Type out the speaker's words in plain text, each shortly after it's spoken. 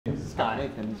got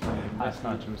Nathan. He's nice to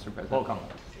meet you, Mr. President. Welcome.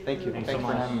 Thank you. Thanks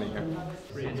for having me here.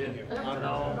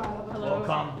 Hello.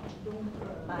 Welcome.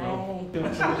 Bye.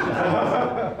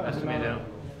 Nice to meet you.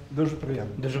 Дуже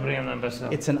приємно. Дуже приємно,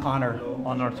 Ambassador. It's an honor.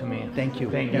 Honor to me. Thank you.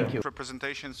 Thank you.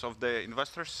 Representations of the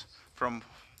investors from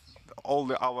all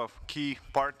our key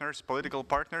partners, political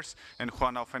partners, and who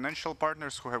are now financial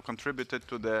partners who have contributed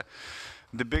to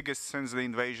the biggest since the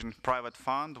invasion private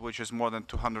fund, which is more than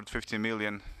 250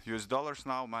 million US dollars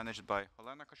now, managed by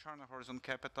Olenою Kошarnою, Horizon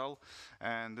Capital.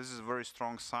 And this is a very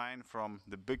strong sign from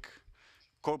the big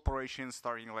corporations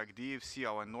starting like DFC,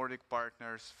 our Nordic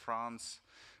partners, France,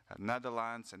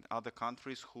 Netherlands, and other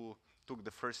countries who took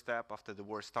the first step after the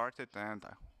war started. And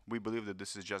we believe that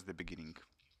this is just the beginning.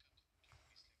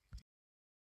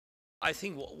 I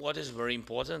think what is very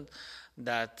important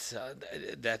that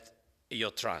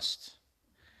your trust,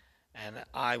 and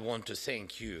I want to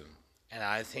thank you, and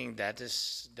I think that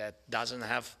doesn't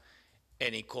have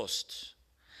any cost,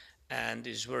 and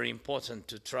it's very important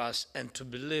to trust and to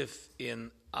believe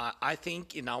in. I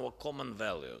think in our common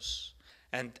values,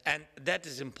 and that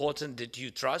is important that you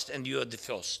trust and you are the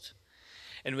first.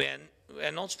 And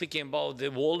we're not speaking about the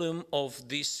volume of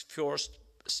this first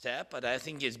step, but I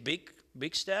think it's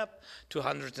big step,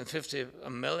 250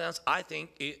 million. I think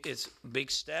it's a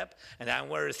big step, and I'm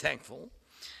very thankful.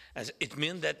 As it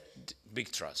means that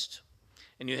big trust,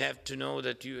 and you have to know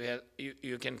that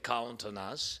you can count on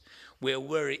us. We are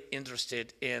very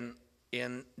interested in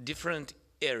different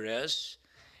areas.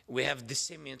 We have the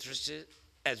same interest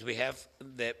as we have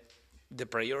the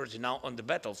priority now on the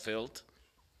battlefield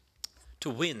to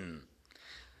win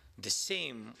the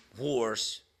same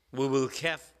wars we will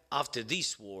have after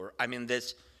this war. I mean,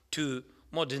 that's to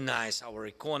modernize our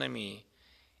economy,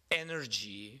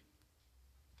 energy.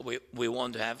 We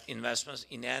want to have investments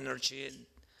in energy,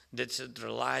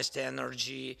 decentralized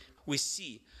energy. We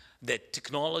see that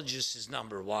technologies is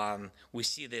number one. We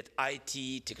see that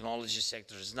IT technology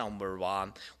sector is number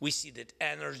one. We see that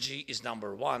energy is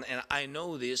number one. And I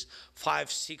know these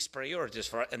 5-6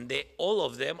 priorities and all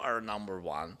of them are number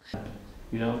one.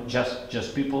 You know,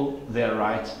 just people, they're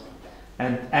right.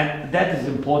 And that is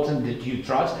important that you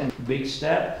trust, and big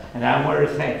step, and I'm very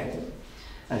thankful.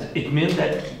 As it means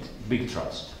that big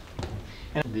trust.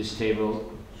 And this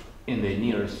table in the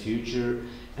nearest future,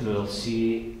 and we'll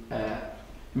see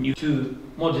new to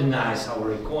modernize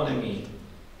our economy,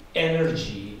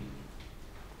 energy.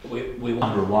 We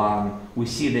number one. We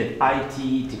see that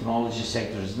IT technology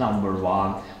sector is number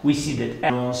one. We see that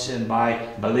and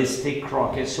by ballistic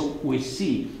rockets. So we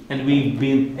see, and we've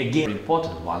been again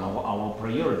important one of our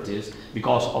priorities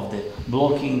because of the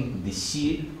blocking the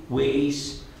sea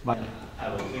ways. But I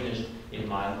will finish in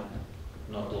my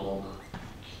not long.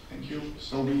 Thank you.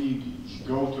 So we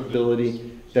go to the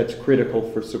ability that's critical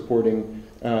for supporting,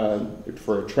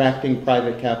 for attracting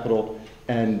private capital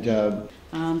and.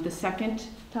 The second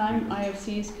time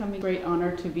IFC is coming. Great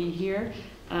honor to be here,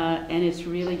 and it's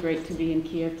really great to be in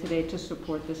Kiev today to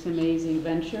support this amazing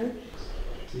venture.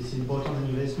 This important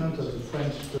investment of the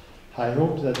French. I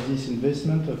hope that this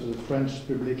investment of the French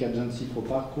Public Agency for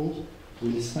Parcours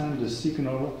will send a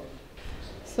signal.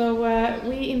 So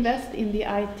we invest in the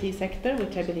IT sector,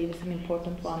 which I believe is an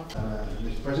important one.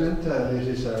 Mr. President,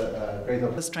 this is a great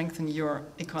opportunity. Strengthen your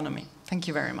economy. Thank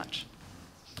you very much.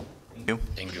 Thank you.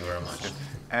 Thank you very much.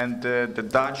 And the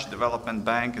Dutch Development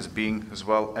Bank is being as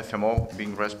well, FMO,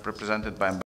 being represented by